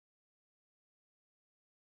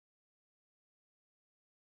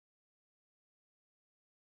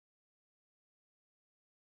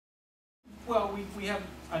Well, we have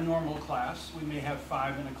a normal class. We may have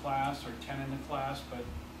 5 in a class or 10 in a class, but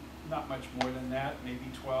not much more than that, maybe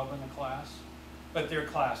 12 in a class. But they're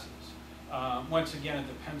classes. Once again, it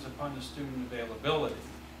depends upon the student availability.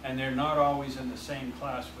 And they're not always in the same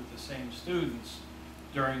class with the same students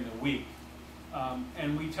during the week.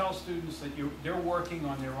 And we tell students that they're working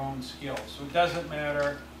on their own skills. So it doesn't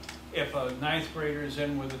matter if a 9th grader is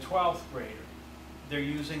in with a 12th grader. They're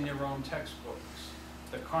using their own textbooks.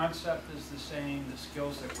 The concept is the same, the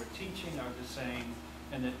skills that we're teaching are the same,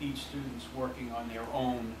 and that each student's working on their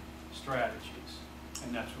own strategies.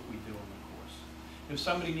 And that's what we do in the course. If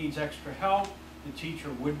somebody needs extra help, the teacher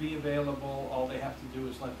would be available. All they have to do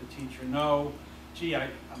is let the teacher know, gee,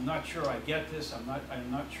 I'm not sure I get this, I'm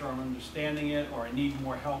not sure I'm understanding it, or I need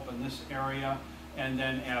more help in this area, and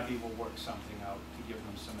then Abby will work something out to give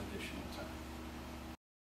them some additional time.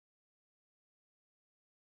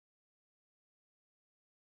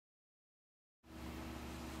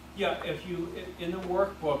 Yeah, in the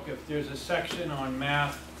workbook, if there's a section on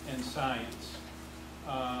math and science,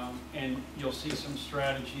 and you'll see some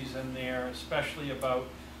strategies in there, especially about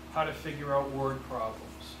how to figure out word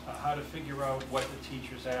problems, how to figure out what the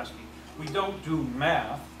teacher's asking. We don't do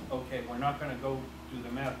math, okay, we're not going to go do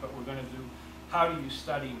the math, but we're going to do how do you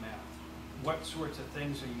study math? What sorts of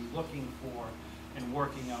things are you looking for in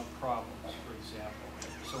working out problems, for example.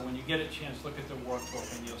 So when you get a chance, look at the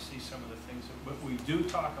workbook and you'll see some of the things. But we do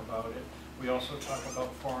talk about it. We also talk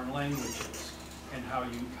about foreign languages and how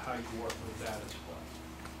you work with that as well.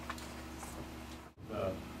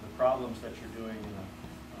 The problems that you're doing in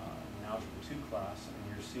an Algebra 2 class, and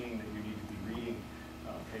you're seeing that you need to be reading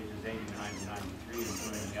pages 89 to 93 and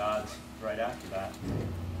doing the odds right after that,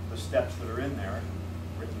 the steps that are in there,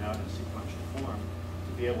 written out in sequential form,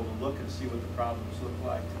 to be able to look and see what the problems look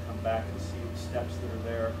like, to come back and see the steps that are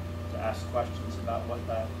there, to ask questions about what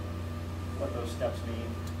those steps mean,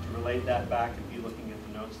 to relate that back and be looking at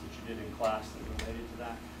the notes that you did in class that related to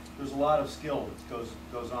that. There's a lot of skill that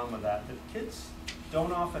goes on with that kids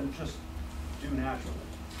don't often just do naturally.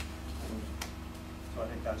 And so I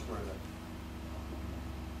think that's where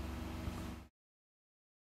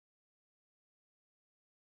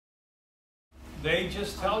they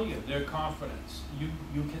just tell you their confidence.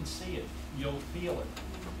 You can see it. You'll feel it.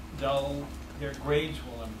 Their grades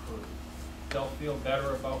will improve. They'll feel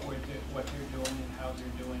better about what they're doing and how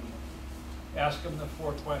they're doing it. Ask them the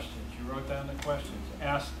 4 questions. You wrote down the questions.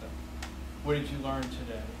 Ask them, what did you learn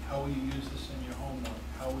today? How will you use this in your homework?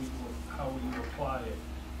 How will you apply it?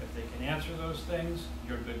 If they can answer those things,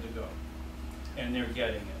 you're good to go. And they're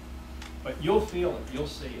getting it. But you'll feel it. You'll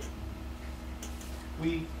see it.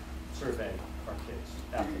 we survey our kids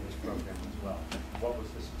after this program as well. What was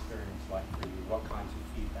this experience like for you? What kinds of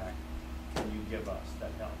feedback can you give us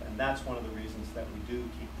that help? And that's one of the reasons that we do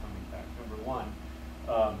keep coming back. Number one,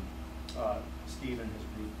 Steve and his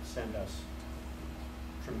group send us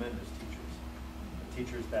tremendous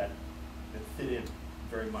teachers that fit in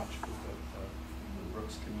very much with the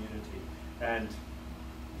Brooks community. And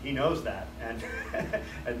he knows that and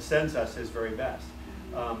and sends us his very best.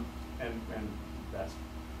 And that's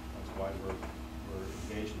why we're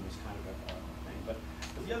engaged in this kind of a thing. But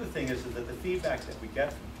the other thing is that the feedback that we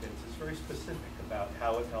get from kids is very specific about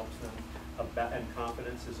how it helps them, and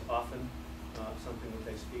confidence is often something that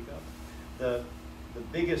they speak of. The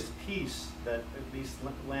biggest piece that at least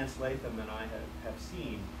Lance Latham and I have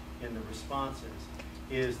seen in the responses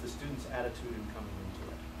is the student's attitude in coming into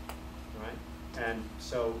it, right? And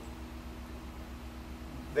so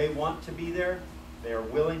they want to be there. They are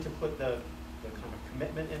willing to put the kind of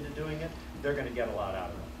commitment into doing it. They're going to get a lot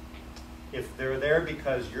out of it. If they're there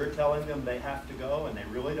because you're telling them they have to go and they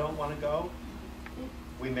really don't want to go,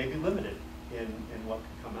 we may be limited in what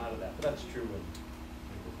can come out of that. But that's true with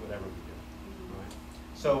whatever we do. Right?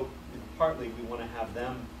 So partly we want to have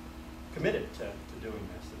them committed to doing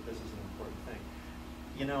this, that this is an important thing.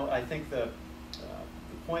 You know, I think the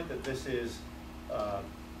point that this is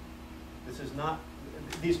not,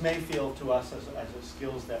 these may feel to us as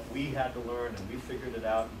skills that we had to learn and we figured it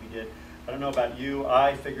out and we did. I don't know about you,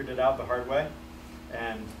 I figured it out the hard way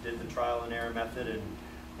and did the trial and error method and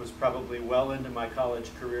was probably well into my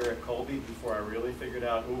college career at Colby before I really figured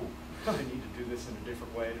out, ooh, I need to do this in a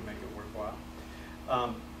different way to make it worthwhile.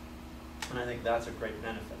 And I think that's a great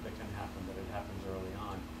benefit that can happen, that it happens early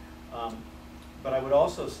on. But I would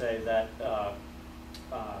also say that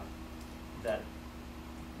that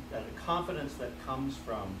the confidence that comes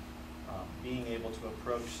from being able to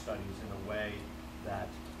approach studies in a way that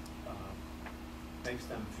makes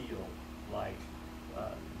them feel like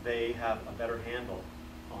they have a better handle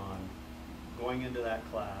on going into that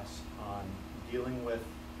class, on dealing with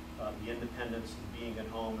the independence of being at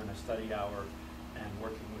home in a study hour and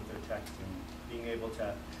working with their text and being able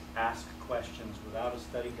to ask questions without a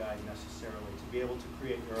study guide necessarily, to be able to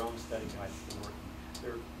create their own study guides for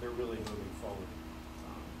working. They're really moving forward.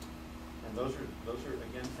 And those are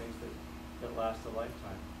again things that last a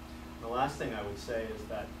lifetime. And the last thing I would say is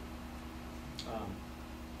that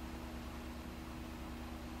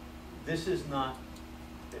this is not,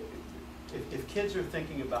 if kids are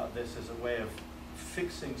thinking about this as a way of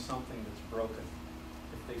fixing something that's broken,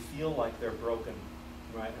 if they feel like they're broken,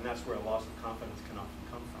 right, and that's where a loss of confidence can often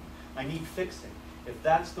come from. I need fixing. If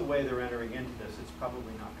that's the way they're entering into this, it's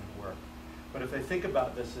probably not going to work. But if they think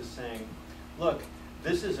about this as saying, look,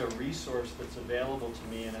 this is a resource that's available to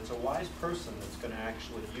me, and it's a wise person that's going to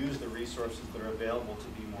actually use the resources that are available to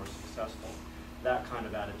be more successful, that kind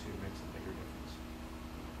of attitude makes a bigger difference.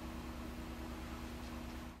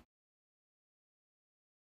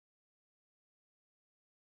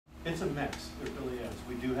 It's a mix. It really is.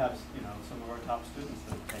 We do have, some of our top students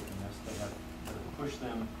that have taken this that have pushed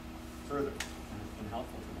them further, and it's been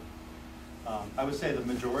helpful to them. I would say the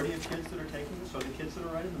majority of kids that are taking this are the kids that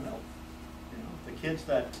are right in the middle. The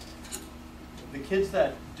kids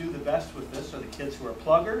that do the best with this are the kids who are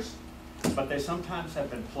pluggers, but they sometimes have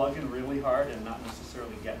been plugging really hard and not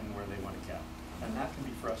necessarily getting where they want to get, and that can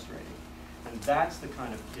be frustrating. And that's the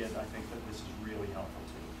kind of kid I think that this is really helpful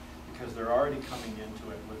to, because they're already coming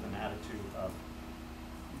into it with an attitude of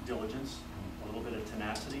diligence and a little bit of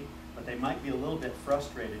tenacity, but they might be a little bit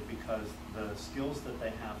frustrated because the skills that they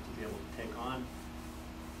have to be able to take on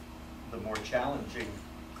the more challenging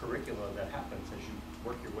curricula that happens as you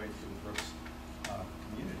work your way through the Brooks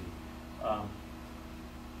community,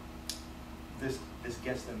 this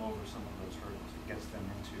gets them over some of those hurdles. It gets them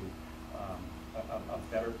into a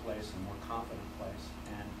better place, a more confident place,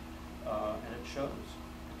 and it shows.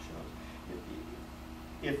 It shows.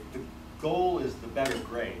 If the goal is the better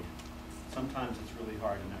grade, sometimes it's really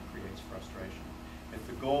hard, and that creates frustration. If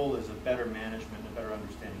the goal is a better management, a better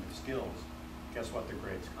understanding of skills, guess what? The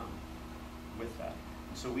grades come with that.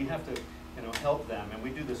 And so we have to, help them, and we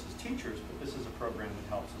do this as teachers, but this is a program that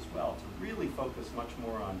helps as well, to really focus much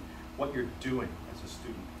more on what you're doing as a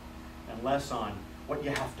student, and less on what you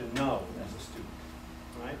have to know as a student,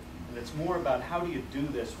 right? And it's more about how do you do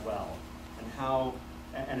this well,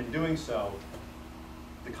 and in doing so,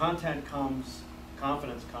 the content comes,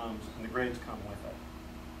 confidence comes, and the grades come with it.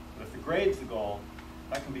 But if the grade's the goal,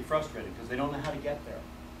 that can be frustrating because they don't know how to get there.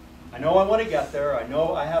 I know I want to get there. I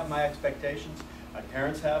know I have my expectations. My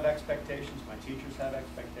parents have expectations. My teachers have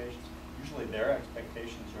expectations. Usually their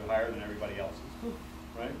expectations are higher than everybody else's,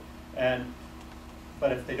 right?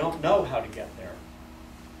 But if they don't know how to get there,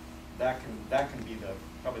 that can be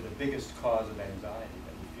probably the biggest cause of anxiety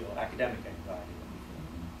that we feel, academic anxiety that